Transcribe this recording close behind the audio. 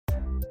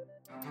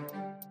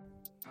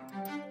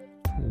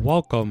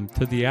Welcome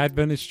to the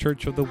Adventist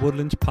Church of the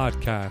Woodlands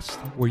podcast,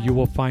 where you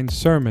will find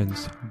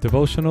sermons,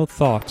 devotional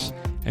thoughts,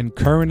 and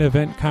current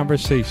event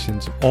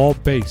conversations, all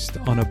based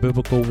on a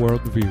biblical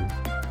worldview.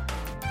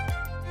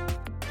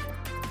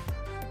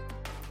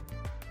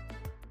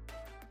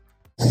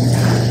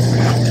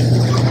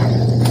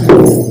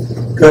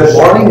 Good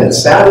morning and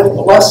Sabbath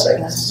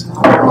blessings.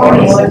 Good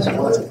morning. It's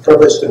a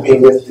privilege to be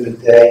with you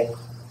today.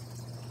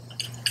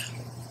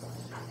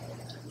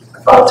 I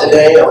thought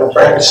today I would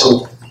bring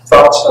some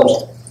thoughts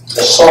from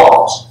the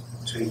Psalms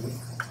to you.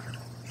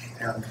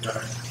 And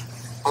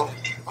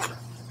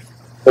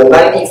the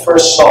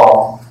 91st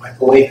Psalm, I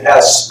believe,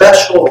 has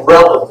special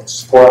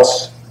relevance for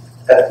us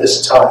at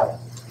this time.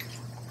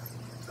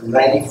 The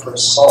 91st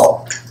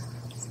Psalm.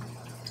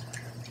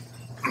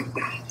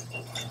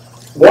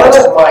 One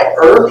of my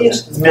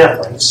earliest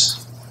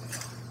memories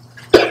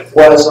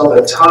was of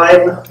a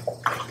time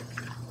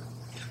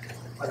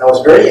when I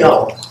was very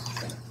young.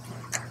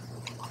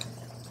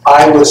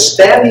 I was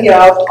standing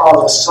out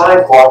on the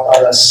sidewalk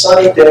on a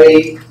sunny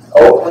day in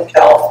Oakland,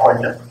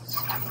 California,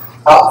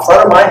 out in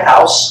front of my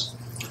house,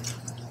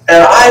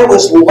 and I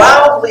was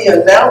loudly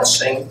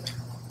announcing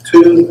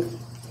to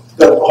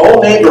the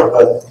whole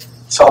neighborhood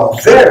some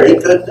very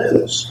good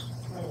news.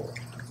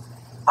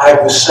 I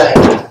was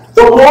saying,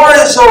 "The war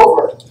is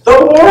over!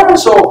 The war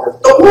is over!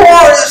 The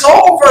war is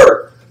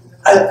over!"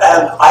 And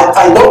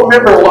I don't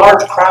remember a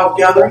large crowd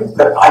gathering,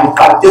 but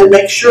I did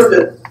make sure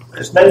that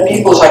as many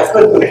people as I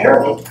could would hear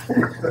me.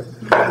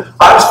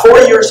 I was 4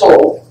 years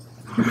old,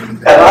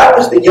 and I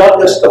was the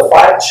youngest of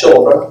 5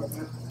 children,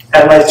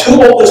 and my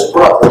 2 oldest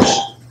brothers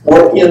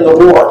were in the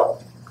war.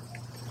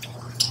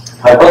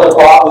 My brother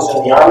Bob was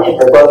in the Army,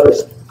 my brother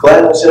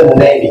Glenn was in the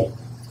Navy,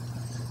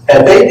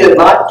 and they did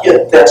not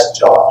get desk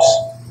jobs.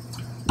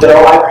 You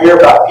know, I hear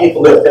about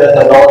people that have been in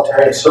the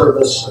military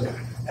service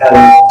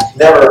and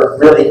never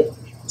really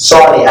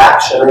saw any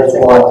action or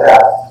anything like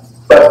that.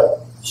 But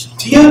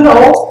do you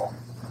know,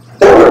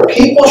 there were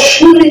people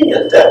shooting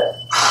at them,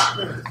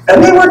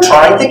 and they were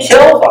trying to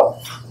kill them.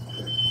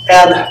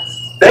 And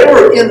they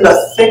were in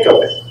the thick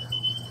of it.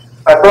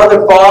 My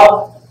brother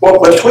Bob, well,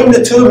 between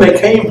the two of them, they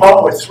came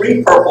home with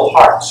 3 Purple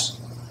Hearts.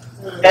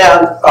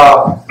 And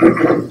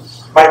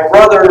my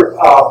brother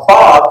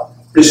Bob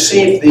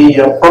received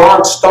the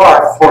Bronze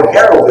Star for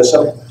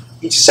heroism.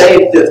 He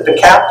saved the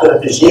captain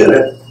of his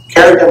unit,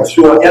 carried him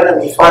through an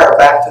enemy fire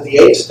back to the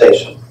aid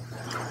station.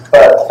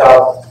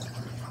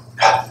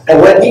 And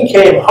when he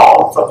came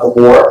home from the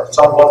war,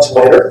 some months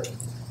later,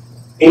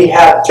 he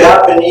had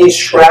Japanese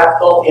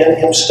shrapnel in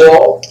him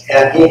still,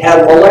 and he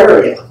had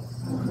malaria.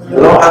 You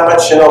know how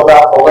much you know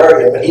about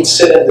malaria, but he'd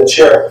sit in the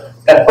chair.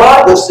 And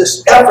Bob was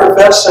this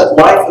effervescent,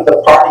 life of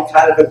the party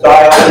kind of a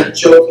guy, always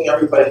joking,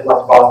 everybody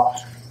loved Bob.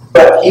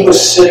 But he was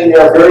sitting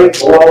there very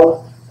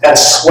blown and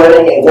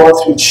sweating and going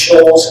through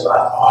chills, and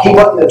he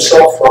wasn't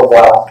himself for a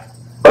while.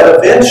 But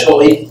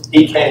eventually,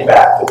 he came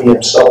back to be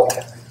himself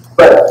again.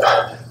 But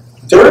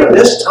during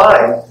this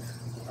time,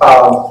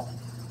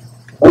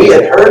 we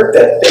had heard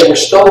that they were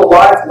still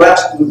alive,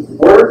 last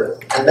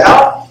word, and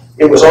now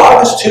it was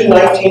August 2,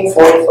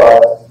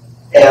 1945,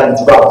 and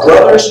the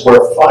brothers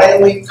were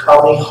finally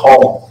coming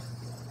home.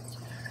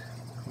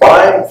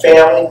 My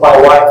family,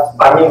 my wife,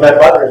 my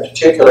mother in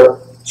particular,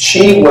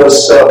 she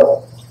was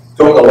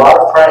doing a lot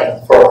of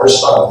praying for her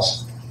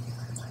sons,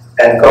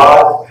 and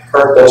God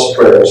heard those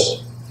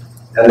prayers,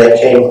 and they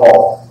came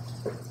home.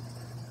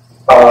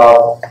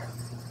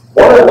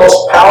 One of the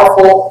most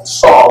powerful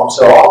psalms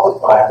in all the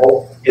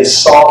Bible is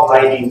Psalm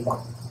 91.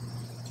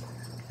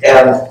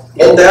 And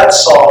in that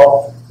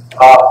psalm,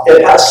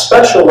 it has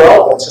special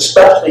relevance,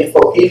 especially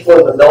for people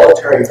in the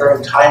military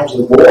during times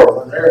of war,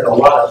 when they're in a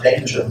lot of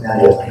danger,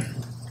 many of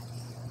them.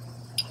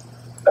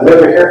 I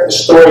remember hearing the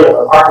story of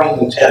an Army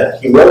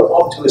lieutenant. He wrote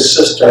home to his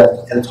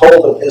sister and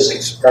told of his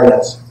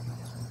experience.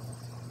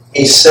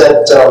 He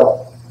said,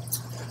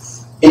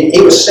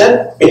 he was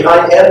sent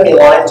behind enemy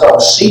lines on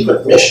a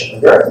secret mission, a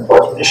very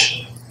important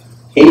mission.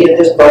 He and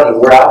his buddy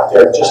were out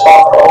there just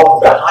off their own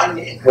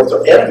behind with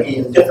the enemy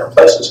in different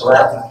places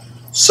around them.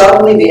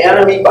 Suddenly the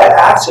enemy by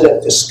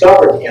accident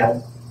discovered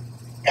him,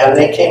 and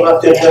they came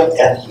up to him,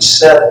 and he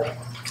said,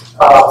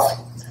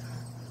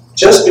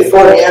 just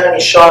before the enemy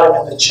shot him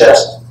in the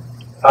chest,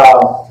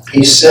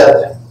 he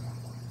said,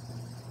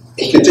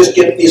 he could just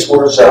get these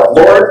words out,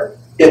 "Lord,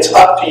 it's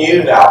up to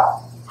you now."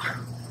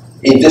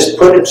 He just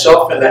put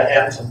himself in the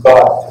hands of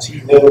God because he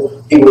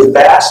knew he was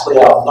vastly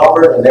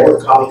outnumbered and they were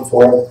coming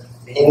for him.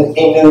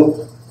 He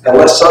knew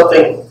unless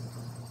something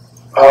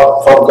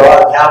from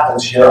God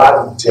happens here,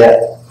 I'm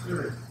dead.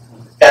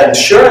 And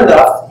sure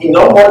enough, he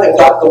no more than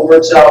got the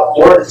words out,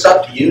 "Lord, it's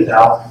up to you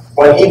now,"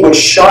 when he was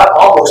shot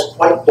almost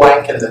point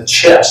blank in the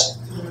chest.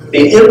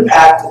 The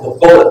impact of the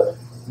bullet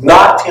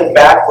knocked him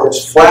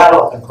backwards flat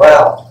on the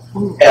ground.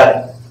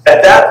 And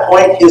at that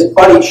point, his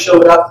buddy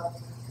showed up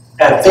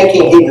and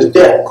thinking he was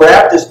dead,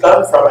 grabbed his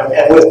gun from him,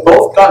 and with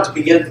both guns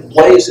began to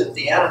blaze at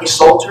the enemy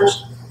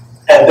soldiers.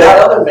 And that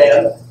other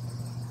man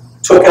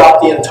took out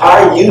the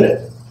entire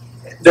unit.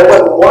 There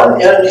wasn't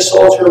one enemy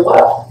soldier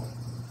left.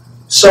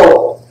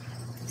 So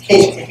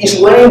he's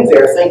laying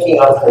there thinking,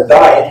 I'm going to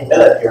die any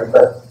minute here,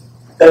 but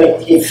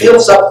then he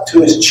feels up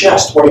to his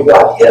chest where he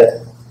got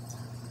hit,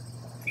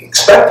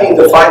 expecting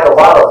to find a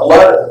lot of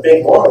blood in the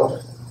big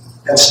wound.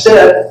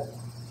 Instead,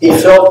 he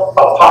felt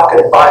a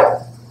pocket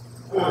Bible.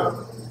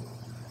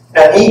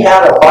 And he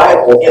had a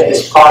Bible in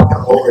his pocket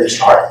over his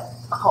heart.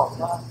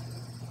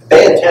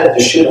 They intended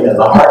to shoot him in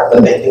the heart,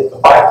 but they hit the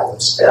Bible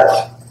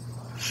instead.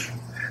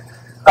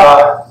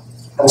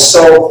 And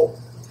so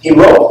he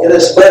wrote in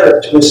his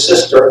letter to his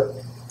sister,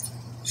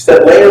 he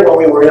said, later when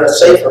we were in a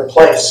safer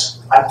place,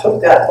 I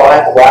took that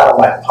Bible out of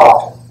my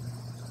pocket.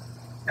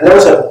 And there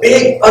was a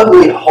big,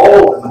 ugly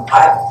hole in the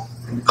Bible,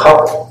 in the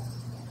cover.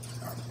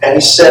 And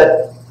he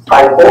said,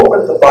 I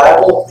opened the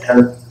Bible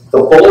and the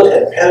bullet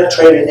had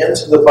penetrated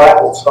into the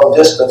Bible some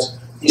distance.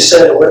 He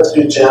said it went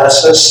through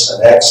Genesis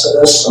and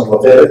Exodus and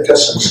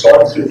Leviticus and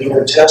going through the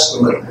New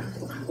Testament.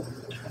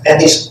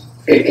 And he's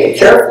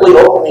carefully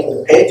opening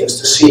the pages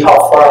to see how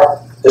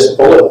far this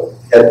bullet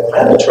had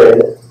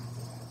penetrated.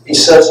 He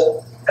says,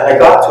 and I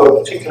got to a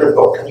particular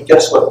book. Can you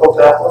guess what book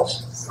that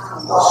was?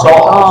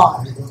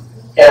 Psalms.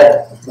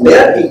 And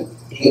then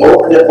he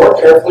opened it more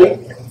carefully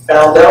and he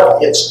found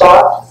out it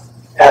stopped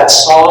at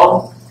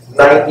Psalm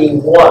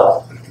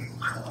 91.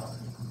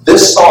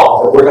 This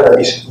psalm that we're going to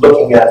be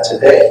looking at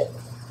today.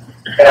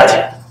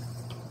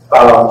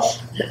 And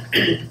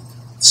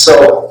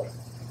so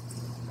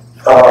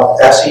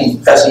as he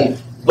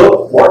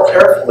looked more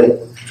carefully,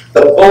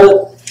 the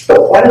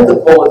point of the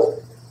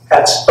bullet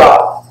had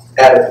stopped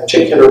at a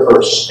particular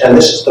verse, and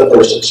this is the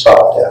verse it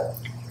stopped at.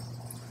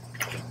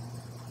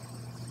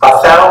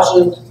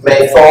 1,000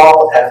 may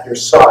fall at your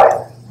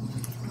side,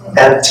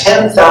 and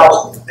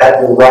 10,000 at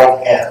your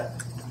right hand,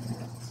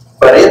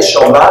 but it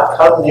shall not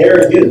come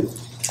near you.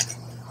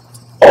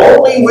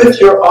 Only with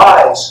your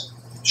eyes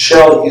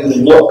shall you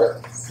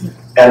look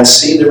and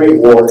see the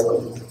reward of the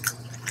wicked.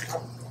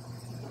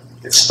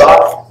 It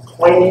stopped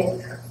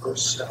pointing at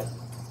verse 7.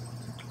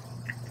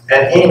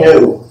 And he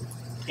knew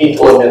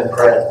people had been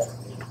praying for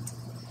me.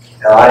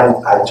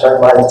 And I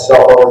turned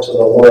myself over to the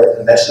Lord,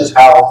 and this is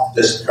how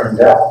this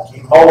turned out. I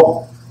came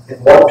home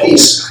in one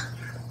piece.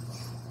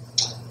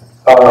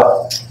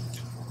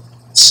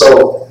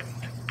 So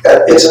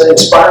it's an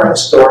inspiring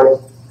story.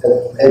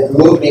 It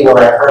moved me when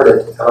I heard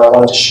it, and I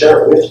wanted to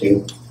share it with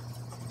you.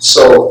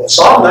 So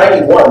Psalm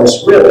 91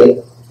 is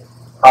really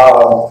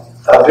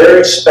a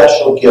very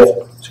special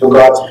gift to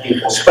God's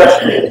people,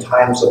 especially in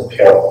times of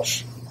peril,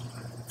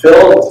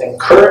 filled with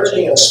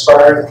encouraging,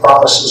 inspiring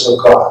promises of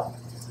God.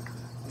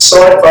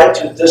 So I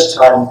invite you this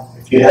time,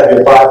 if you have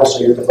your Bibles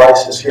or your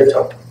devices here,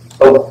 to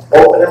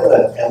open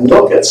them and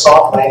look at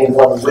Psalm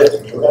 91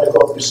 with me. We're going to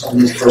go through some of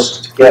these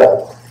verses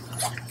together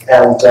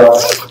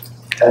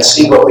and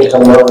see what we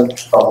can learn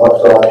from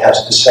what God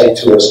has to say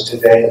to us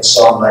today in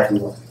Psalm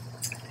 91.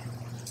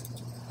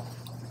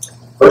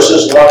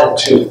 Verses 1 and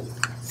 2.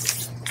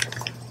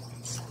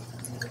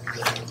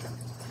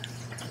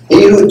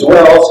 He who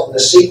dwells in the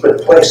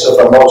secret place of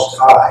the Most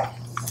High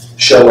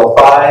shall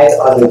abide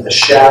under the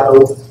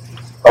shadow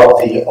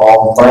of the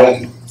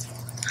Almighty.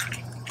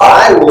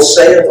 I will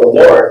say of the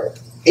Lord,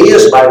 He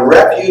is my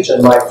refuge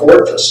and my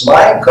fortress,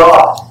 my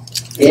God.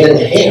 In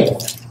Him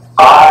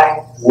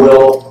I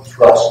will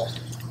trust.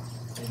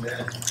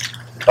 Amen.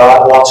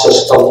 God wants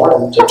us to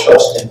learn to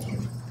trust in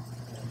Him.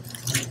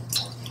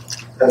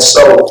 And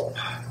so,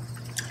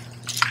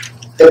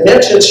 it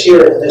mentions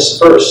here in this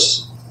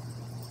verse,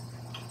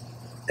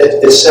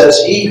 it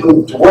says, He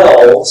who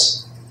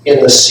dwells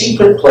in the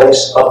secret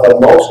place of the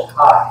Most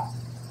High.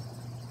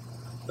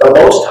 The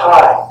Most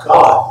High,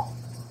 God.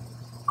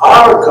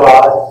 Our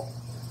God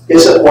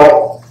isn't like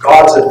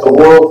gods that the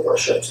world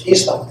worships.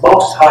 He's the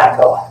Most High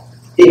God.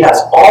 He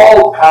has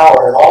all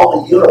power in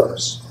all the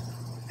universe,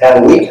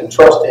 and we can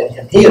trust in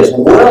Him. He is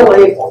well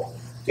able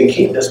to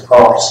keep His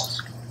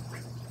promises.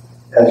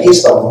 And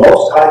He's the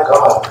Most High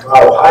God,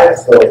 our high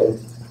authority.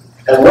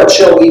 And what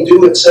shall we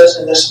do, it says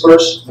in this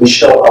verse? We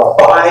shall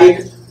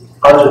abide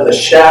under the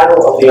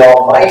shadow of the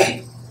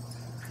Almighty.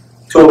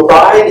 To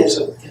abide is,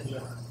 in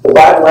the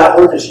Bible, that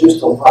word is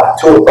used a lot.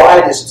 To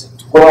abide is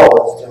to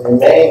dwell, is to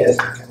remain, is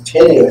to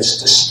continue, is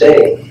to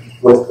stay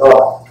with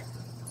God.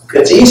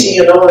 It's easy,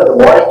 in the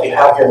morning to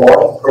have your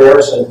morning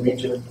prayers and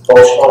read your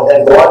devotional and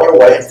then go on your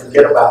way and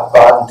forget about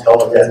God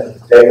until the end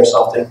of the day or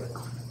something. But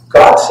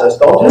God says,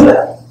 don't do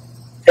that.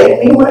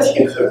 Take me with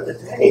you through the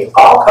day.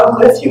 I'll come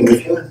with you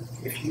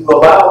if you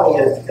allow me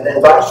and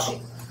invite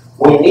me.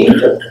 We need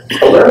to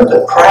learn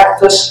to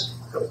practice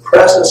the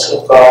presence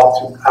of God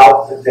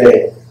throughout the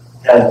day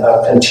and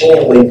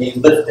continually be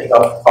lifting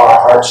up our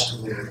hearts to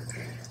Him.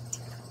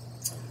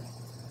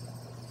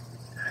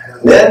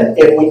 And then,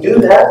 if we do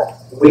that,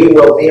 we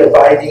will be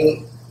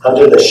abiding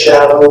under the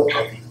shadow of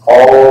the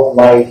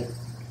Almighty.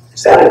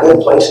 Is that a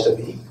good place to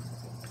be?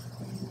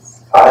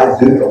 I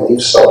do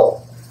believe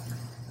so.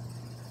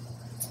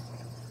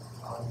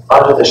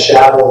 Under the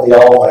shadow of the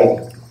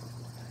Almighty.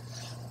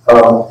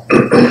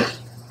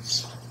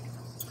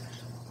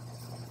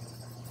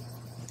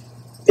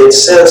 It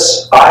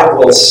says, I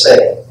will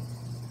say.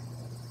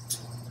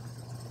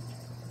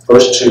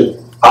 Verse 2.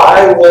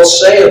 I will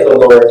say of the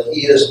Lord,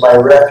 He is my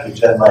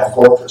refuge and my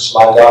fortress,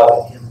 my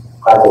God, in Him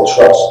I will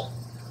trust.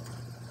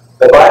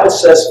 The Bible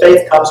says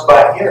faith comes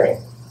by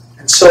hearing.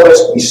 And so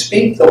as we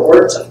speak the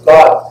words of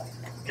God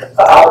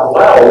out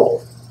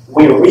loud,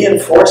 we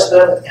reinforce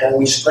them and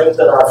we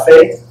strengthen our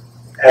faith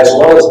as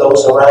well as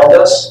those around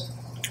us.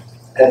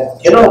 And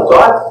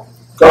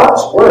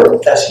God's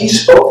word, as He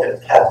spoke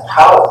it, had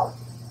power.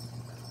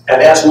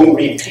 And as we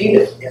repeat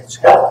it, it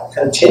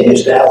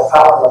continues to have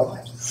power in our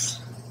lives.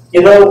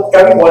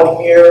 Everyone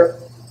here,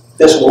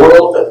 this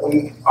world that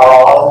we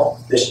are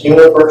on, this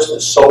universe,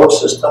 this solar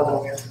system,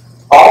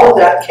 all of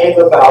that came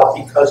about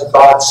because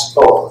God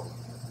spoke.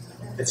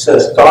 It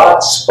says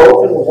God's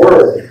spoken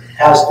word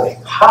has the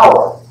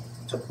power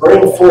to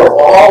bring forth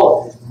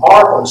all of these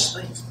marvelous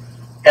things.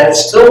 And it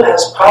still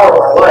has power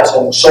in our lives.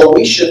 And so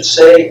we should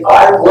say,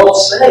 I will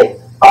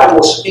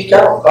speak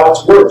out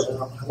God's words in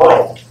my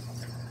life.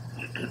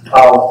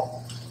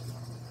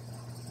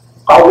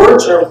 Our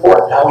words are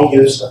important, how we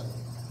use them.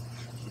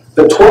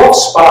 The 12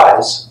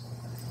 spies,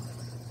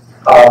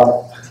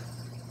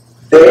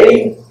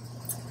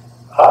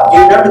 you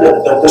remember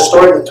the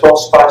story of the 12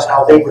 spies,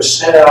 how they were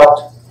sent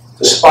out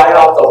to spy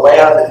out the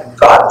land, and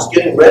God was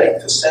getting ready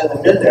to send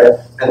them in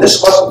there. And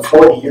this wasn't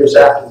 40 years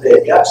after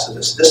the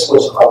Exodus. This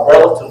was a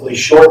relatively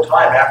short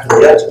time after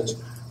the Exodus.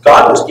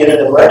 God was getting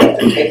them ready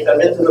to take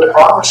them into the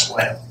promised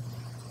land.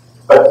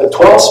 But the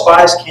 12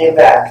 spies came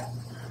back,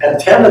 and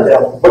 10 of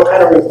them, what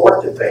kind of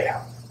report did they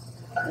have?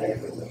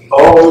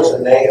 Oh, it was a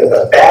negative,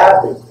 a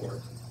bad report.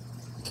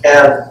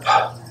 And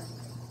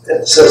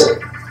it says,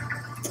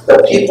 the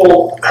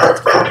people,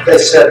 they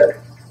said,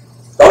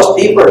 those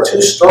people are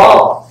too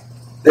strong.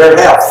 They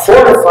have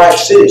fortified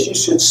cities. You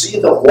should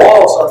see the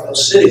walls on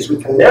those cities. We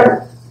can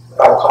never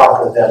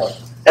conquer them.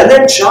 And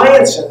they're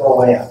giants in the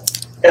land.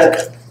 And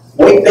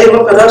they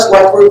look at us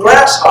like we're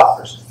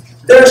grasshoppers.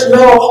 There's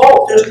no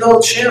hope. There's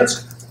no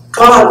chance.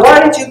 God,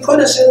 why did you put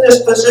us in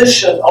this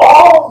position?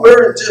 Oh,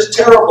 we're in just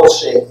terrible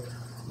shape.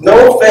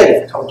 No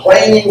faith,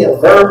 complaining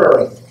and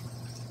murmuring.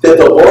 Did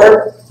the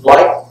Lord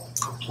like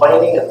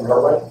complaining and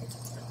murmuring?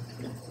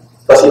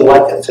 Does He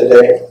like it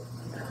today?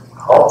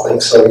 I don't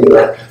think so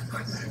either.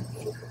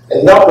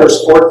 In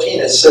Numbers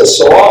 14 it says,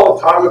 so all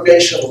the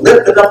congregation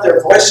lifted up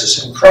their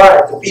voices and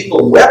cried. The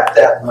people wept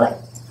that night.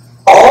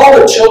 All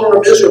the children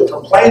of Israel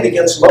complained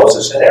against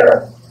Moses and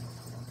Aaron.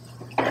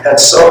 And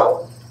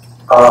so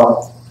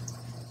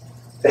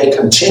they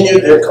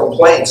continued their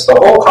complaints. The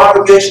whole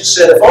congregation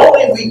said, if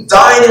only we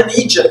died in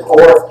Egypt,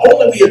 or if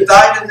only we had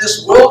died in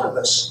this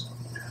wilderness.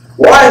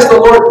 Why has the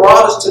Lord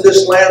brought us to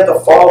this land to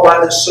fall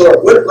by the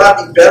sword? Would it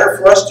not be better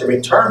for us to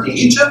return to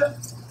Egypt?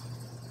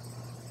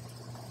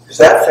 Is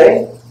that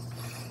faith?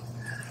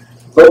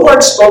 The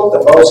Lord spoke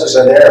to Moses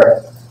and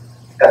Aaron,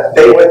 and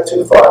they went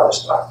too far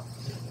this time.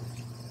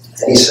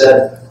 And He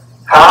said,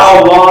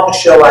 how long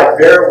shall I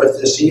bear with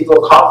this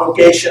evil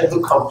congregation who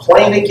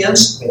complain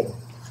against me?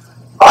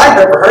 I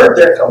never heard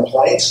their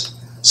complaints.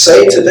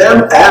 Say to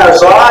them,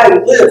 as I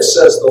live,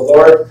 says the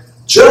Lord,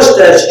 just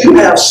as you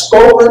have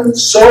spoken,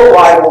 so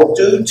I will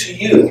do to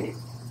you.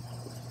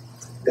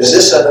 Is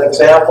this an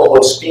example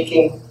of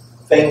speaking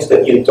things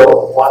that you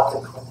don't want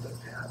to come to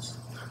pass?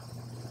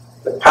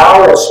 The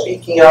power of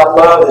speaking out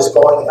loud is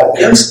going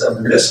against them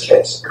in this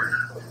case.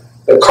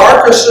 The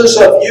carcasses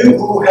of you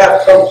who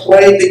have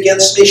complained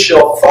against me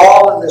shall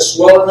fall in this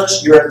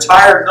wilderness, your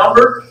entire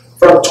number,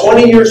 from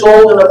 20 years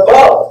old and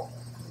above.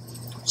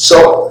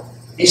 So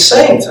He's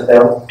saying to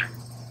them,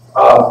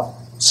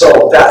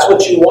 so that's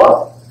what you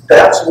want.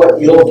 That's what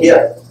you'll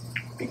get.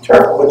 Be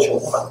careful what you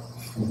want.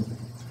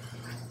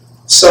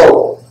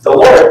 So the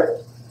Lord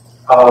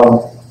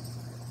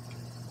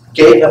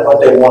gave them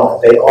what they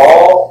wanted.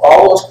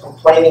 All those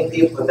complaining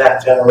people in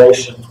that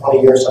generation,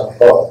 20 years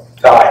ago,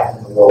 died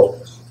in the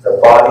wilderness. Their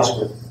bodies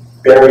were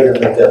buried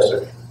in the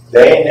desert.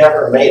 They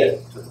never made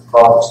it to the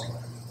promised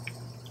land.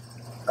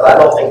 And I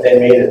don't think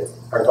they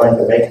are going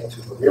to make it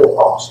to the real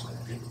promised land.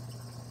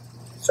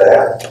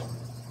 Sad.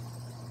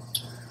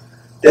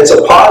 It's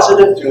a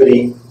positive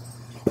duty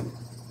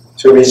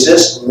to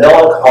resist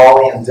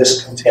melancholy and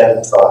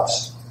discontented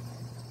thoughts.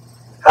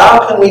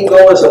 How can we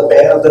go as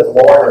abandoned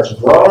mourners,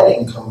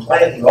 groaning,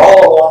 complaining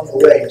all along the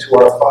way to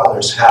our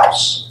Father's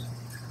house?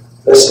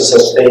 This is a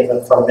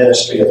statement from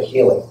Ministry of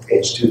Healing,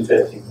 page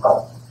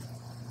 251.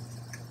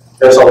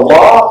 There's a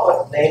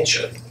law of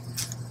nature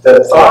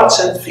that thoughts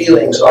and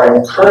feelings are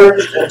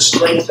encouraged and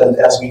strengthened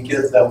as we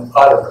give them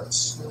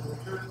utterance.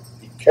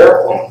 Be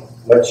careful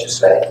what you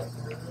say.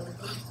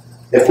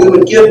 If we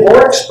would give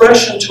more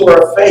expression to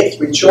our faith,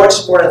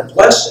 rejoice more in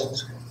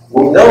blessings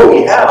we know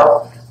we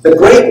have, the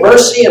great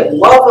mercy and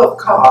love of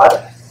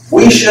God,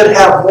 we should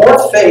have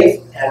more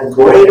faith and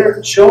greater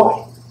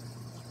joy.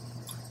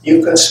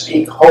 You can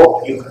speak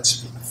hope, you can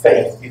speak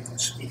faith, you can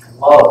speak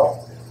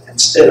love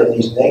instead of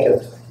these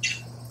negative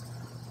things.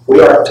 We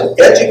are to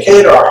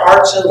educate our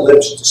hearts and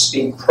lips to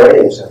speak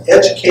praise and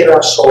educate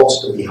our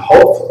souls to be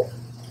hopeful.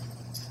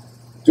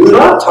 Do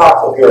not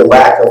talk of your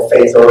lack of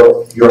faith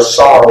or your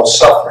sorrow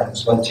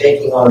sufferings. When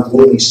taking on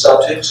gloomy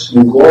subjects,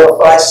 you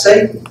glorify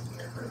Satan.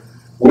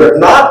 We are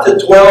not to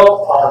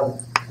dwell on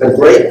the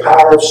great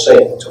power of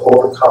Satan to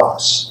overcome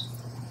us.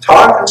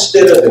 Talk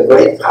instead of the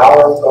great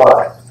power of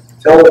God.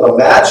 Tell of the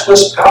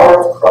matchless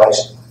power of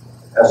Christ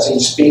as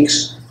he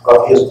speaks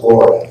of his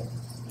glory.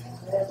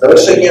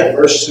 Notice again,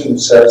 verse 2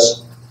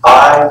 says,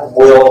 I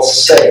will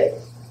say.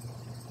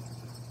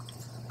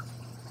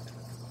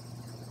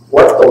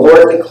 What the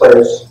Lord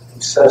declares,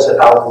 he says it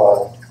out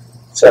loud.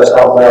 He says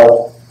out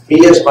loud,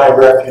 he is my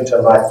refuge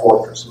and my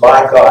fortress,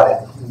 my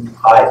God in whom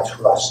I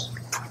trust.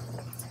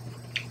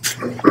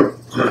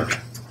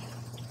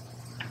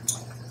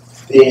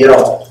 The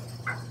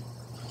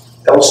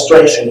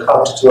illustration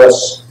comes to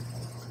us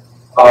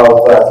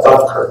of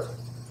Dunkirk.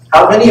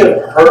 How many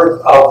have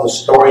heard of the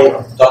story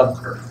of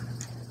Dunkirk?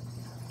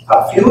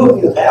 A few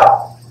of you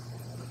have.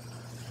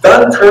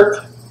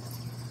 Dunkirk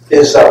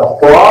is a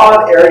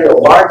broad area of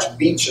large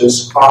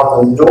beaches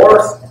on the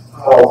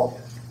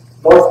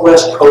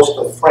northwest coast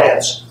of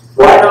France,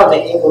 right on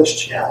the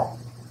English Channel.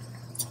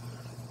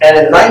 And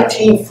in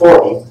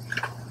 1940,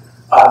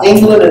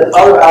 England and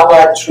other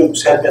Allied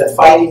troops had been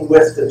fighting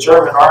with the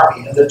German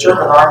army, and the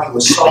German army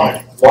was so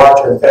much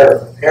larger and better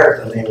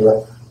prepared than they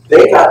were.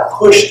 They got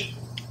pushed.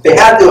 They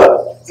had to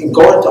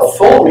go into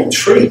full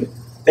retreat.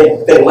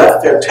 They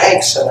left their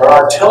tanks and their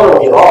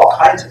artillery and all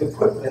kinds of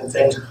equipment and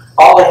things.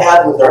 All they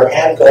had were their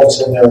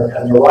handguns and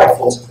their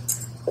rifles.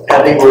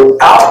 And they were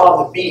out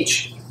on the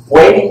beach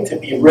waiting to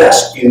be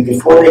rescued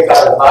before they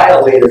got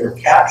annihilated or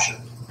captured.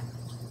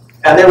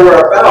 And there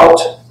were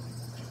about,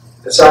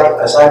 as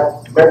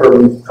I remember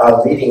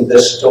reading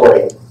this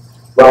story,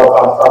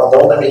 well,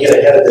 don't let me get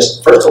ahead of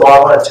this. First of all, I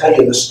want to tell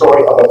you the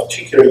story of a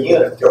particular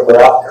unit that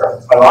were out there.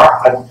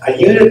 A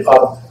unit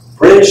of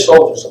British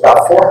soldiers,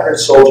 about 400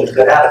 soldiers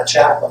that had a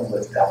chaplain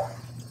with them.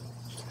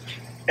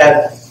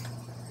 And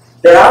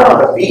they're out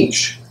on a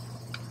beach.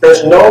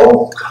 There's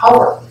no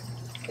cover.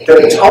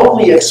 They're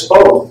totally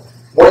exposed.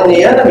 When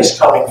the enemy's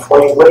coming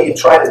for you, what do you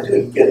try to do?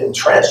 You get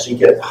entrenched, you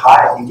get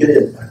high, you get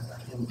in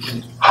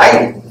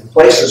hiding in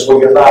places where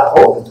you're not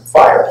open to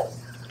fire.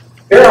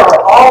 There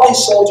are all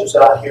these soldiers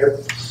out here,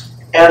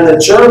 and the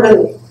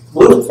German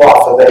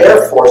Luftwaffe, the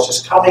Air Force,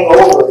 is coming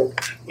over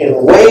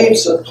in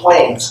waves of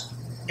planes.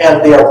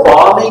 And they are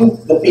bombing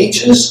the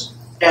beaches,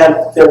 and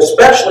they're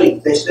especially,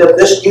 they said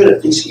this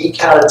unit, he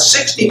counted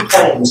 60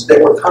 planes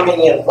that were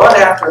coming in one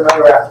after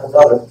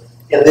another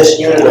in this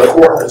unit of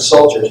 400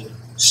 soldiers,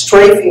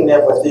 strafing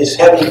them with this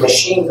heavy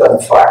machine gun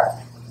fire.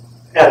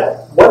 And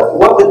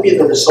what would be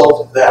the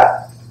result of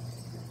that?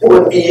 There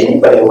wouldn't be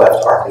anybody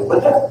left, hardly,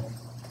 would there?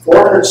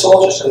 400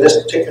 soldiers in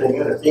this particular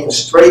unit being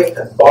strafed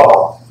and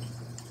bombed.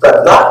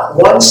 But not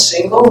one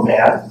single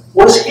man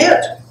was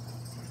hit.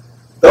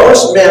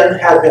 Those men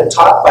had been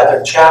taught by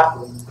their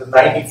chaplain the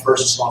 91st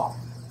Psalm.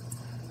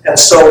 And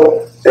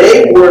so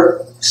they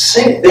were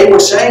saying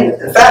it.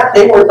 In fact,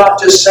 they were not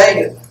just saying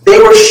it. They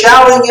were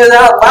shouting it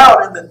out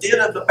loud in the din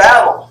of the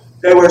battle.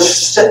 They were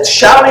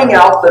shouting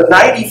out the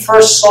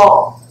 91st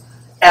Psalm.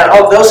 And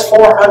of those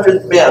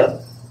 400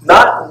 men,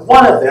 not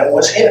one of them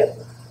was hit.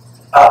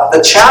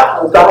 The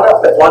chaplain got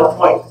up at one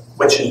point,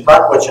 which is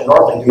not what you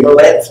normally do. You're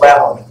laying flat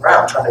on the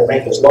ground, trying to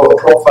make as low a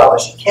profile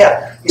as you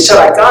can. He said,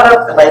 I got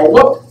up and I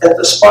looked at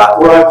the spot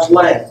where I was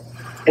laying.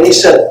 And he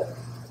said,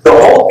 the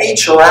whole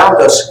beach around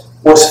us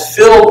was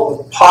filled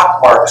with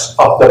pockmarks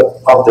of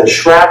the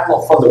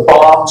shrapnel from the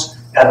bombs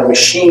and the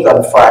machine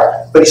gun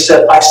fire. But he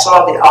said, I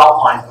saw the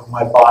outline of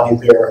my body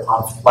there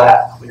on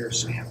flat, clear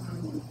sand.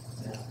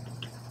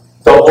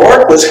 The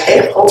Lord was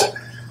hailed.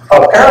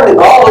 Apparently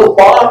all of the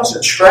bombs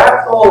and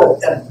shrapnel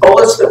and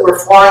bullets that were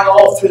flying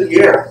all through the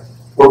air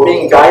were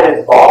being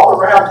guided all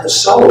around his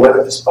silhouette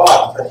of his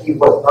body, but he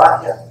was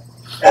not hit.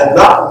 And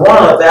not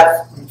one of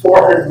that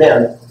 400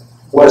 men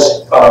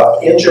was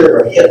injured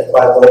or hit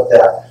by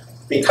that,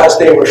 because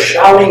they were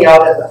shouting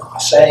out and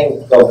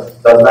saying the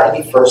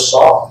 91st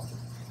Psalm.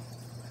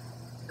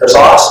 There's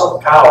awesome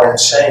power in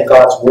saying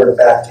God's word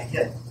back to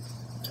him,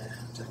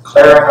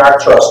 declaring our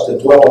trust, to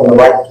dwell in the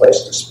right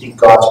place, to speak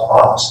God's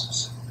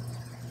promises.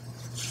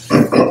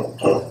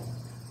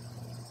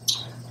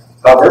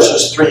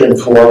 Verses 3 and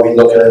 4, we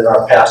look at in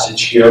our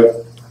passage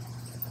here.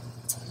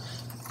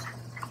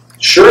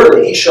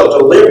 Surely he shall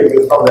deliver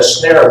you from the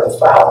snare of the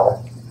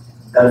fowler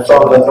and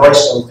from the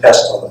noisome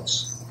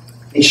pestilence.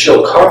 He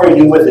shall cover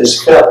you with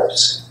his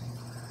feathers,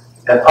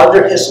 and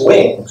under his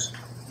wings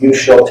you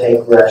shall take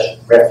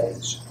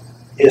refuge.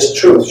 His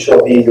truth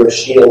shall be your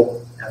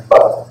shield and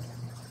buckler.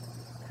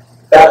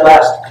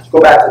 Go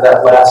back to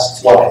that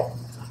last slide.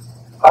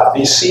 Do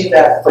you see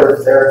that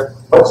bird there?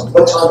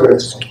 What's under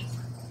its wing?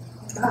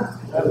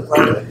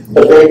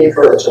 The baby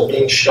birds are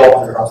being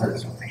sheltered under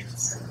its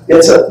wings.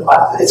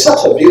 It's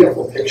such a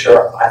beautiful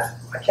picture. I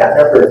can't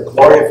remember if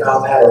Gloria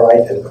found that or I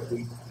did, but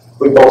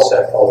we both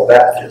said, oh,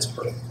 that fits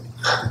perfectly.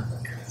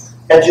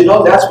 And you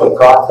know, that's what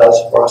God does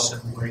for us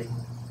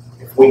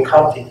if we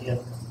come to him,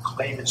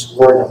 claim his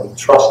word, and we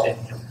trust in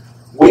him,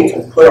 we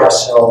can put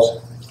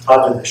ourselves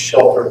under the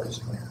shelter of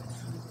his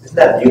wings. Isn't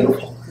that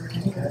beautiful?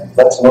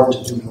 Let's learn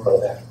to do more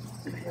of that.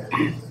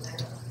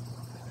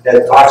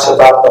 It talks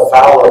about the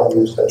fowler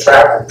who's the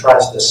trapper,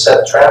 tries to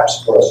set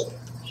traps for us.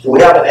 Do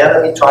we have an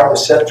enemy trying to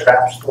set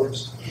traps for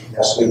us?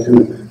 Yes, we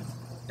do.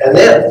 And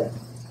then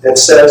it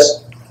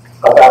says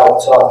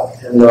about,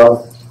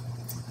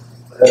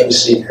 let me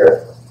see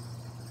here.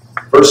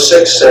 Verse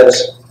 6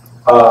 says,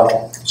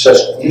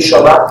 you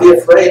shall not be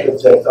afraid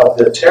of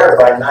the terror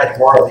by night,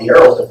 nor of the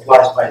arrow that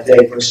flies by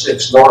day. Verse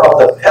 6, nor of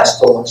the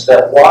pestilence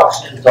that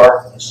walks in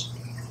darkness,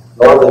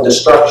 nor the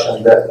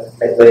destruction that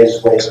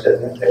lays waste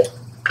at noonday.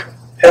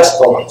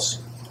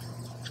 Pestilence.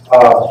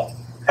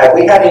 Have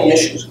we had any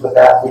issues with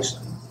that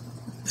recently?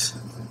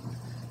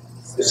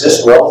 Is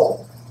this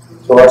relevant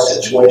to our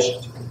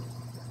situation?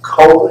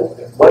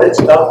 COVID, what it's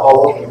done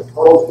all over the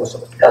world was a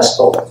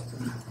pestilence.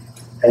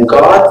 And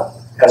God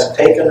has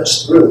taken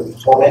us through,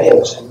 so many of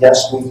us, and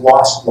yes, we've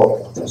lost more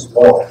of us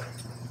more.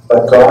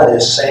 But God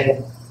is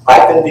saying, I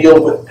can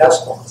deal with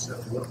pestilence.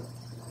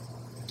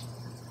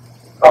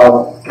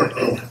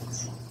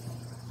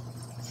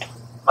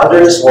 Under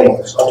his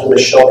wings, under the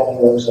sheltering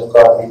wings of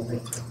God, we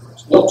lead him.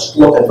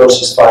 Look at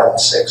verses 5 and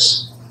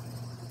 6.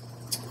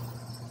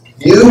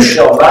 You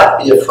shall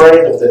not be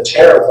afraid of the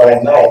terror by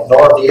night,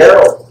 nor the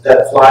arrow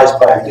that flies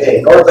by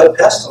day, nor the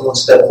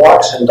pestilence that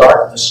walks in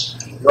darkness,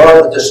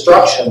 nor the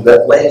destruction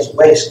that lays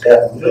waste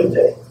at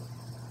noonday.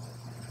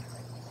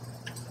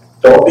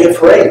 Don't be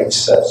afraid, he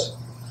says.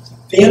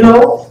 Do you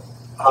know,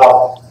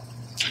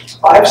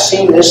 I've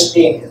seen this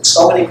theme in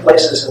so many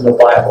places in the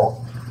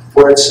Bible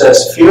where it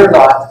says, fear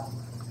not,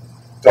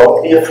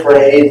 don't be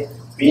afraid,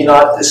 be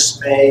not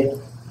dismayed,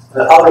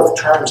 and other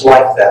terms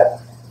like that.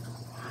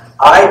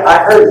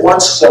 I heard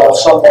once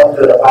someone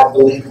that I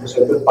believe was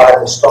a good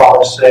Bible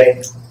scholar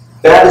say,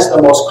 that is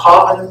the most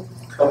common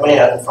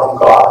command from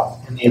God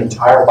in the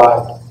entire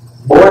Bible.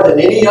 More than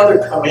any other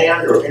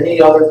command or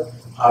any other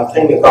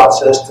thing that God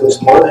says to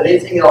us, more than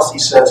anything else, he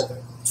says,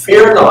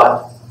 fear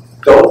not,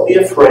 don't be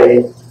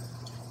afraid,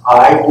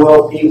 I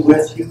will be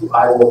with you,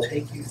 I will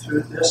take you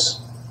through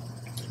this.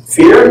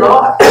 Fear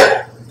not.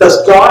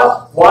 Does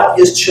God want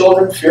his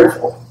children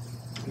fearful?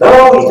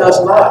 No, he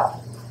does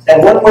not.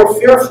 And when we're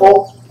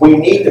fearful, we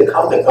need to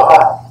come to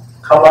God,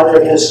 come under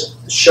his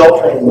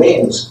sheltering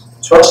wings,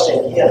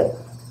 trusting him,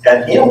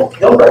 and he'll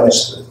bring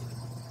us through.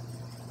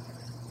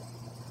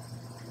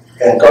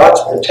 And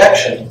God's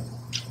protection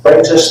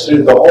brings us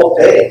through the whole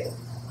day.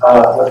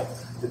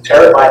 The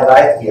terror by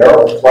night, the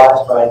arrow that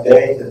flies by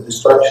day, the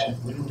destruction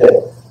of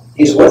noonday.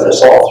 He's with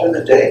us all through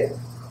the day.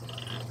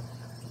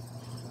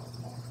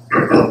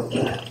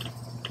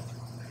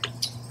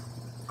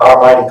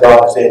 Almighty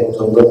God is able to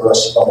deliver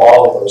us from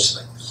all of those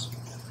things.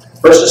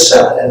 Verses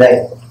 7 and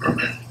 8.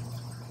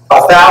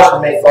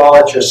 1,000 may fall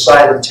at your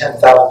side and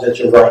 10,000 at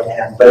your right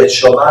hand, but it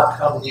shall not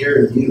come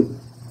near you.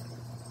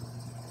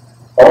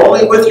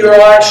 Only with your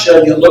eyes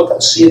shall you look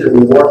and see the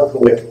reward of the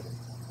wicked.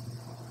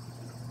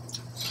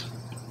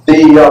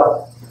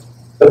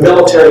 The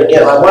military,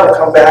 again, I want to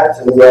come back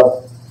to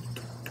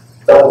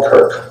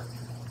Dunkirk.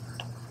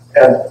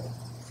 And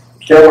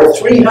there were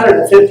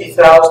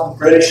 350,000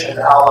 British and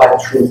Allied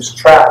troops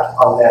trapped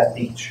on that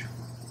beach.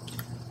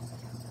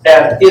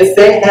 And if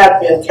they had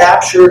been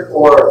captured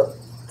or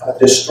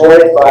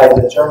destroyed by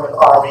the German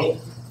army,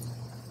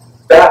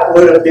 that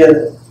would have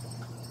been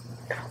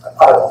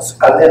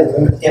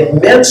an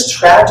immense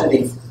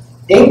tragedy.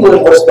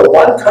 England was the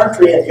one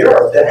country in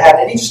Europe that had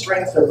any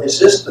strength to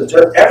resist the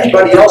Germans.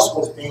 Everybody else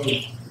was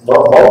being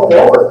blown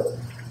over.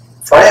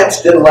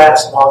 France didn't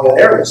last long in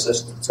their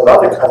resistance, and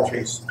other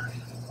countries.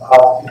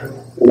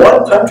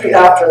 One country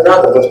after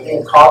another was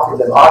being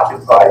conquered and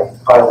occupied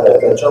by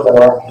the German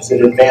army as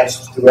it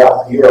advanced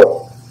throughout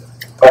Europe.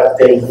 But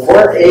they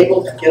weren't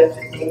able to get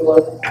to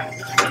England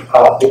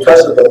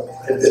because of the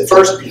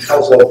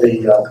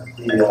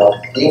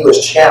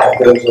English Channel.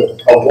 There was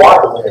a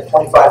water there,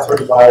 25,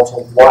 30 miles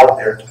of water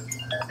there.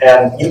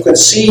 And you could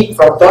see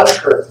from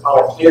Dunkirk on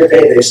a clear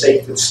day, they say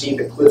you could see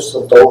the cliffs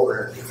of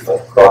Dover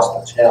across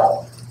the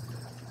channel.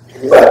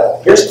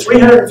 But here's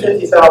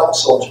 350,000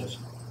 soldiers.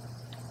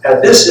 And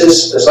this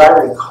is, as I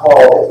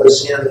recall, it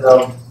was in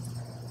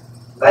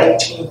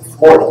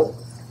 1940.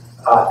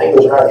 I think it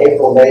was around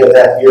April, May of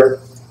that year.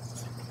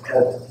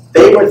 And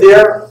they were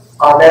there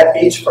on that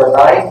beach for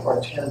 9 or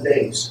 10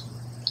 days.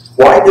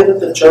 Why didn't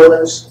the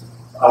Germans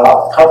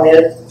come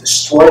in,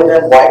 destroy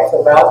them, wipe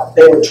them out?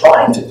 They were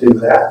trying to do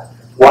that.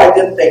 Why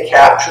didn't they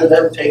capture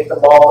them, take them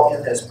all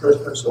in as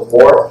prisoners of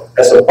war,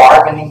 as a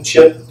bargaining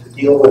chip to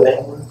deal with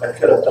England? They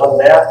could have done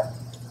that.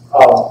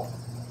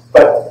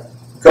 But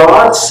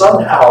God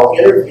somehow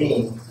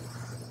intervened.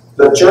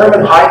 The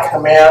German high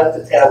command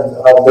and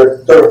their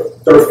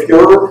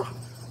Führer,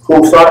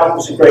 who thought he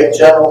was a great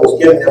general, was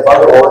giving them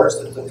other orders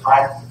at the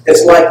time.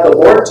 It's like the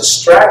Lord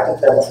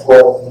distracted them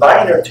for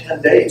 9 or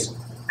 10 days.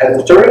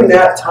 And during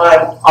that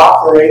time,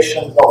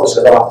 Operation, there was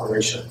a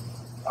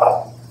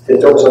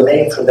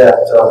name for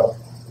that,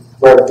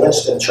 where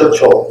Winston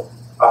Churchill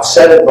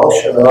set in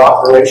motion an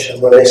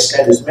operation where they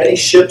sent as many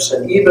ships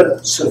and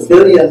even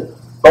civilian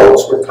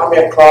boats were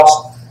coming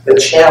across the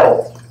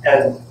channel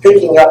and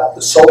picking up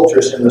the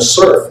soldiers in the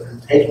surf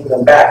and taking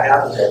them back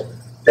out of there.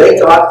 They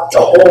got the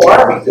whole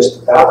army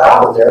just about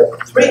out of there,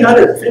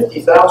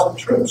 350,000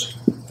 troops,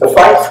 to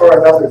fight for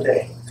another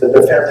day, to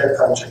defend their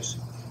countries.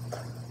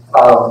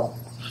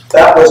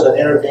 That was an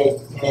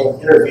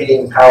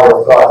intervening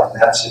power of God in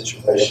that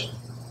situation.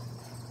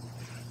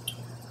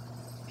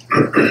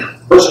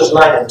 Verses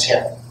 9 and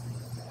 10.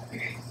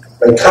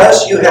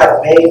 Because you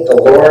have made the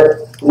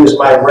Lord, who is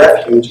my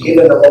refuge,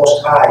 even the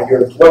Most High,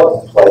 your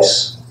dwelling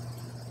place,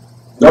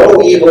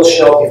 no evil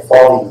shall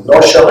befall you,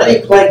 nor shall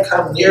any plague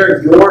come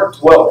near your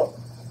dwelling.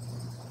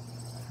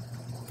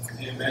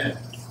 Amen.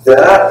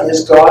 That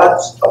is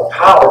God's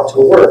power to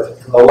work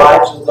in the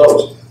lives of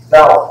those.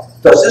 Now,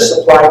 does this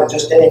apply to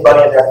just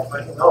anybody and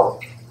everybody? No.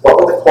 What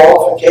were the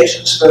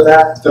qualifications for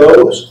that?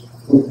 Those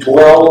who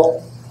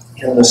dwell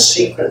in the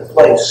secret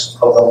place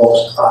of the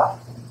Most High.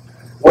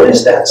 What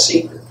is that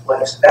secret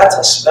place? That's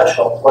a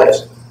special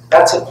place.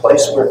 That's a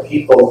place where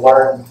people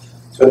learn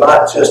to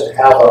not just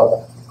have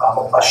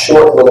a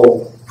short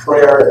little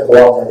prayer and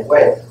go on their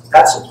way.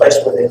 That's a place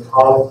where they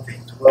come, they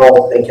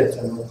dwell, they get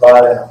to know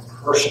God in a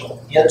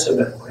personal,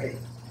 intimate way.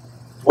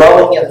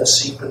 Dwelling in the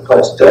secret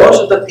place. Those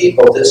are the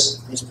people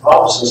these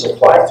promises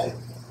apply to.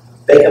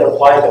 They can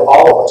apply to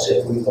all of us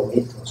if we will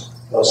meet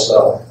those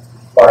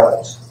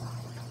requirements.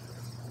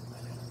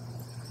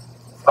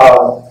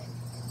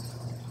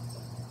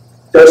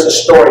 There's a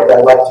story that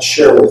I'd like to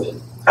share with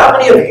you. How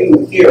many of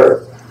you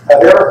here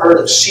have ever heard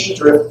of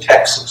Seadrift,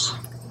 Texas?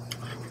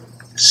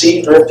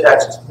 Seadrift,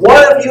 Texas.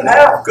 One of you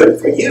have. Good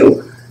for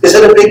you. Is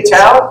it a big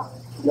town?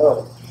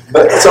 No.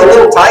 But it's a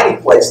little tiny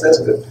place,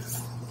 isn't it?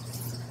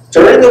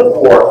 During the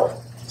war,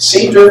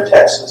 Seadrift,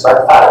 Texas,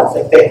 I don't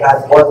think they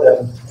had more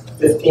than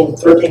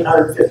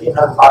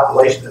 1,500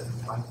 population at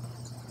the time.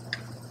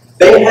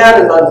 They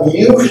had an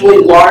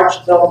unusually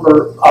large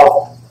number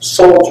of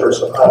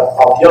soldiers,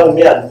 of young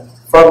men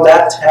from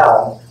that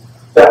town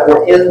that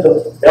were in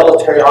the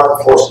military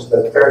armed forces,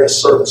 the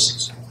various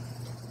services.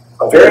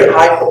 A very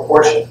high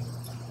proportion.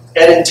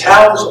 And in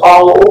towns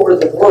all over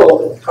the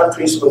world, in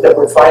countries that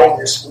were fighting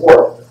this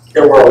war,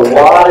 there were a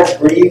lot of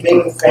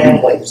grieving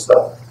families,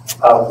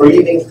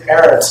 grieving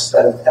parents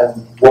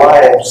and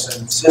wives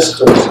and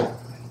sisters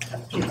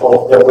and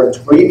people that were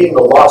grieving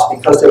the loss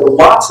because there were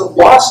lots of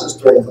losses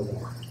during the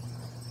war.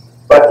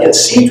 But in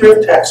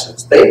Seadrift,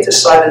 Texas, they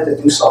decided to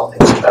do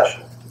something special.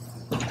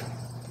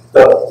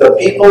 The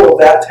people of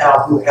that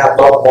town who had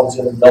loved ones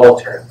in the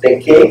military,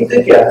 they came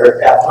together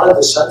at one of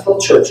the central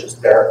churches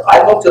there.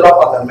 I looked it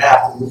up on the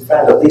map, and we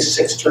found at least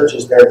 6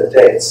 churches there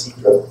today at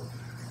Seadrift.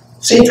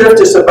 Seadrift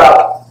is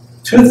about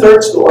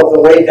 2/3 of the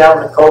way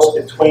down the coast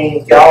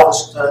between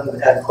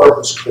Galveston and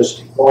Corpus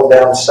Christi, going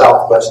down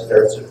southwest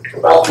there. It's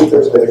about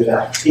 2/3 of the way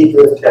down,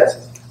 Seadrift,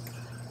 Texas.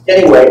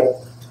 Anyway,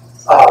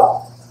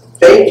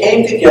 they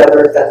came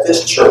together at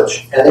this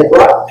church, and they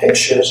brought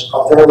pictures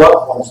of their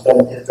loved ones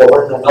that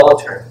were in the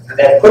military. And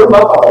they put them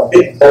up on a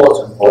big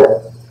bulletin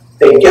board.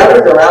 They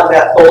gathered around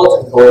that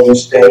bulletin board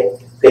each day.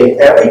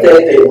 Every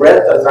day they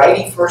read the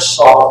 91st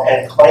Psalm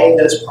and claimed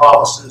its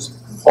promises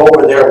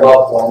over their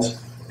loved ones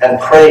and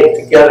prayed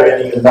together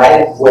in a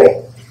united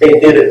way. They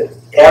did it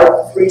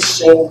every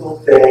single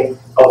day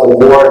of the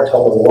war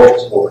until the war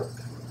was over.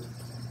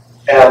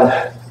 And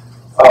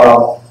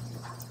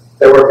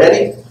there were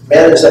many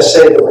men, as I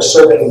say, that were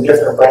serving in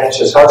different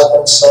branches,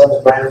 husbands,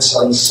 sons,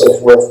 grandsons, so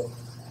forth.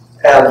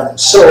 And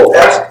so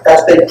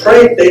as they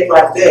prayed day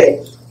by day,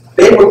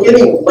 they were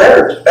getting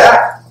letters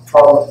back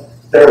from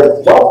their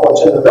loved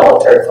ones in the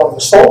military, from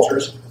the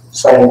soldiers,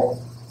 saying,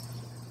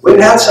 we've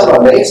had some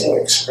amazing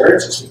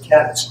experiences we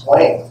can't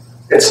explain.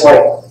 It's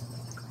like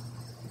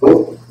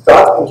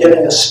God's been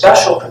giving us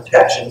special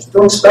protection. He's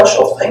doing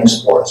special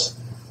things for us.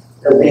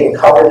 They're being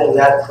covered in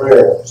that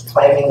prayer. It's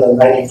claiming the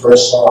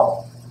 91st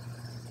Psalm.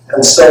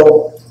 And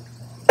so,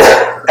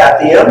 at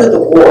the end of the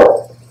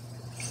war,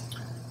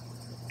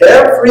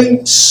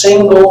 every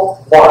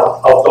single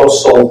one of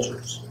those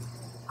soldiers,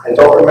 I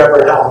don't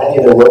remember how many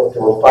there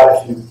were quite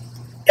a few,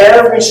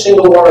 every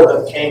single one of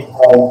them came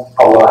home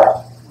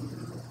alive.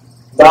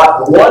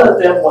 Not one of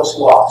them was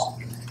lost.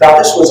 Now,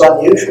 this was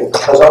unusual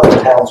because other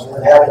towns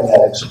weren't having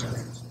that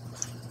experience.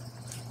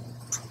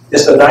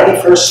 Is the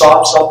 91st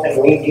Psalm something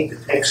we need to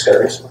take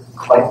seriously,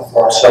 claim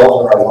for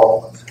ourselves and our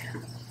loved ones?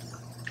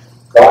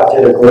 God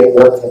did a great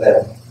work for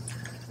them.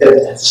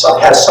 It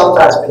has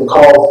sometimes been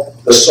called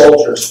the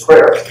soldier's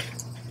prayer.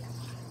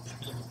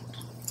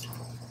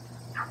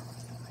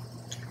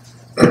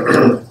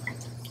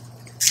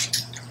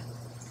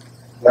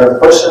 When a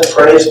person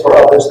prays for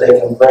others, they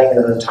can bring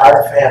an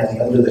entire family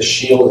under the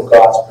shield of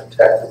God's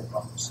protective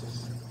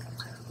promises.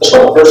 Let's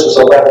look at verses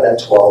 11 and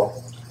 12.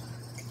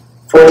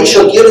 For he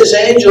shall give his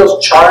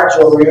angels charge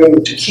over you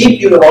to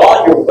keep you in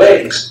all your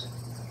ways.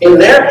 In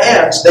their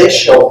hands they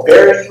shall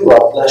bear you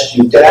up, lest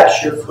you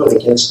dash your foot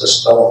against a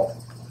stone.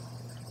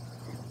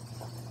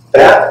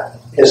 That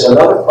is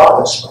another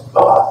promise from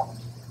God.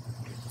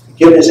 To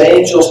give his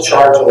angels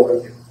charge over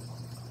you.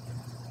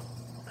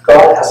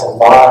 God has a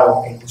lot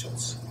of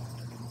angels.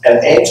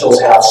 And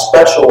angels have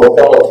special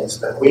abilities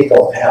that we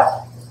don't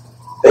have.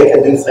 They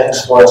can do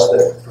things for us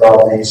that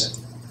are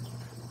amazing.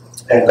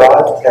 And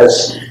God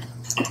has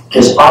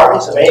His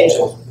armies of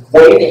angels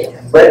waiting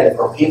and ready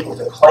for people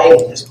to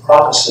claim His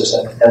promises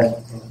and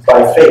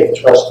by faith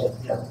trust in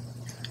Him.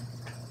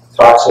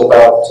 Talks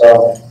about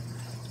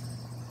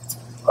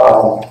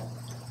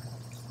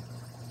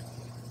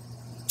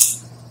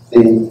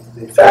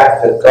the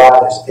fact that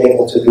God is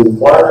able to do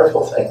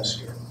wonderful things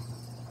here.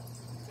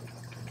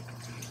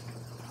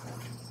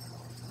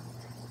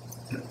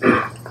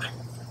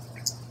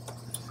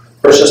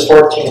 Verses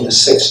 14 to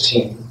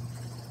 16.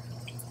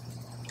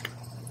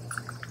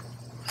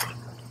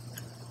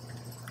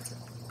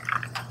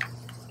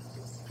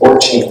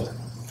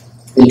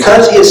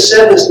 Because He has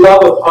set His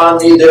love upon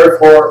me,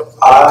 therefore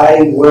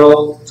I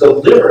will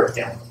deliver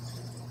him.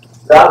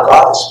 Now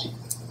God is speaking.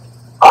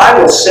 I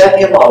will set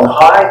him on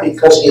high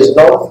because he has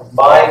known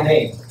my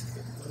name.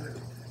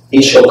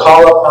 He shall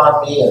call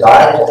upon me and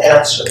I will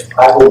answer.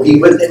 I will be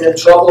with him in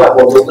trouble. I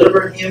will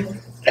deliver him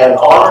and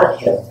honor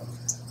him.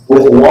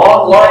 With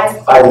long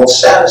life I will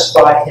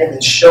satisfy him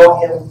and show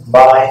him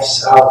my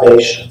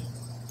salvation.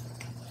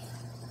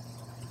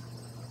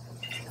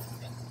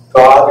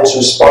 God is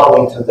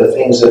responding to the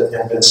things that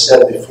have been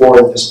said before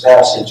in this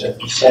passage,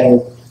 and He's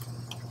saying,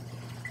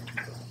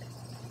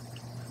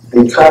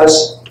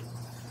 because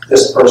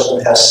this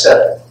person has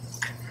set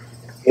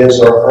his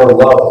or her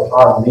love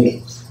upon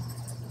me.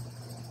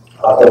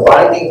 The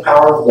binding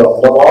power of love.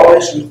 Love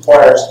always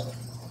requires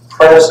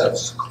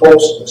presence,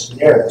 closeness,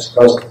 nearness.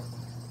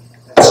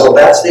 And so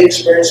that's the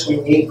experience we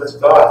need with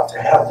God,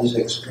 to have these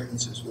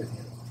experiences with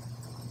Him.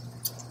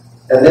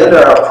 And then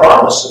there are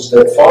promises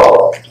that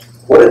follow.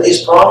 What are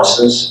these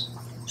promises?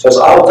 It says,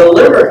 I'll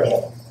deliver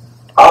him.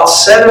 I'll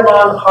set him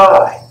on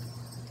high.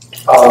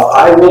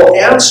 I will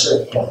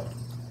answer him.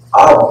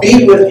 I'll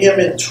be with him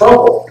in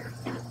trouble.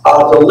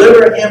 I'll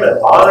deliver him and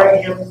honor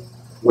him.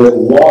 With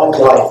long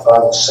life I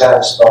will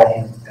satisfy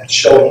him and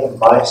show him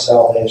my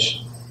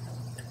salvation.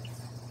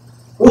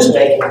 Who's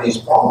making these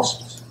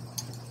promises?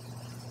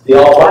 The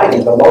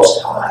Almighty, the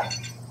Most High.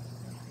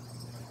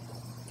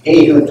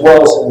 He who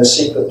dwells in the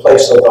secret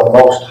place of the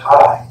Most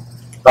High.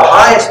 The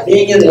highest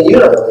being in the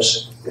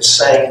universe is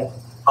saying,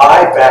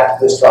 I back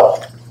this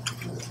up.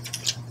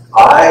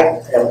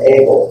 I am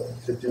able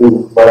to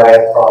do what I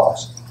have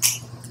promised.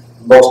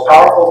 The most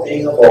powerful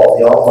being of all,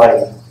 the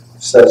Almighty,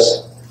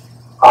 says,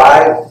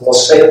 I will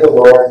say of the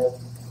Lord,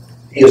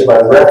 He is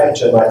my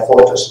refuge and my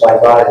fortress, my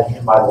God, in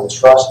Him I will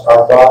trust.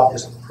 Our God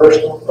is a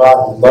personal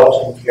God who loves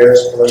and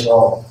cares for His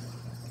own.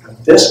 And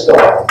this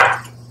God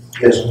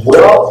is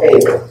well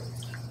able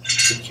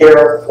to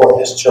care for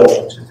His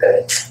children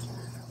today.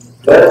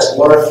 Let us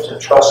learn to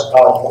trust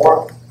God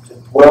more, to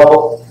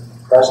dwell in the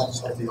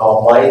presence of the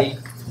Almighty,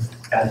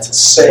 and to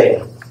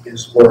say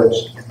His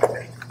words in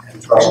faith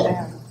and trust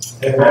Him.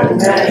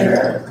 Amen.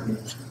 Amen.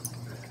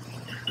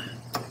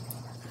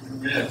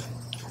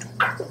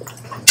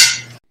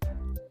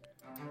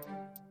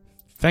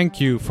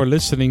 Thank you for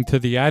listening to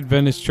the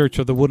Adventist Church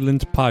of the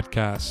Woodlands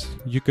podcast.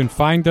 You can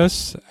find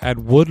us at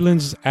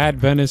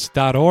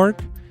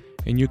woodlandsadventist.org,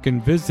 and you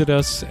can visit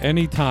us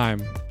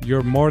anytime.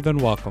 You're more than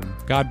welcome.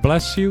 God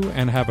bless you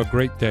and have a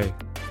great day.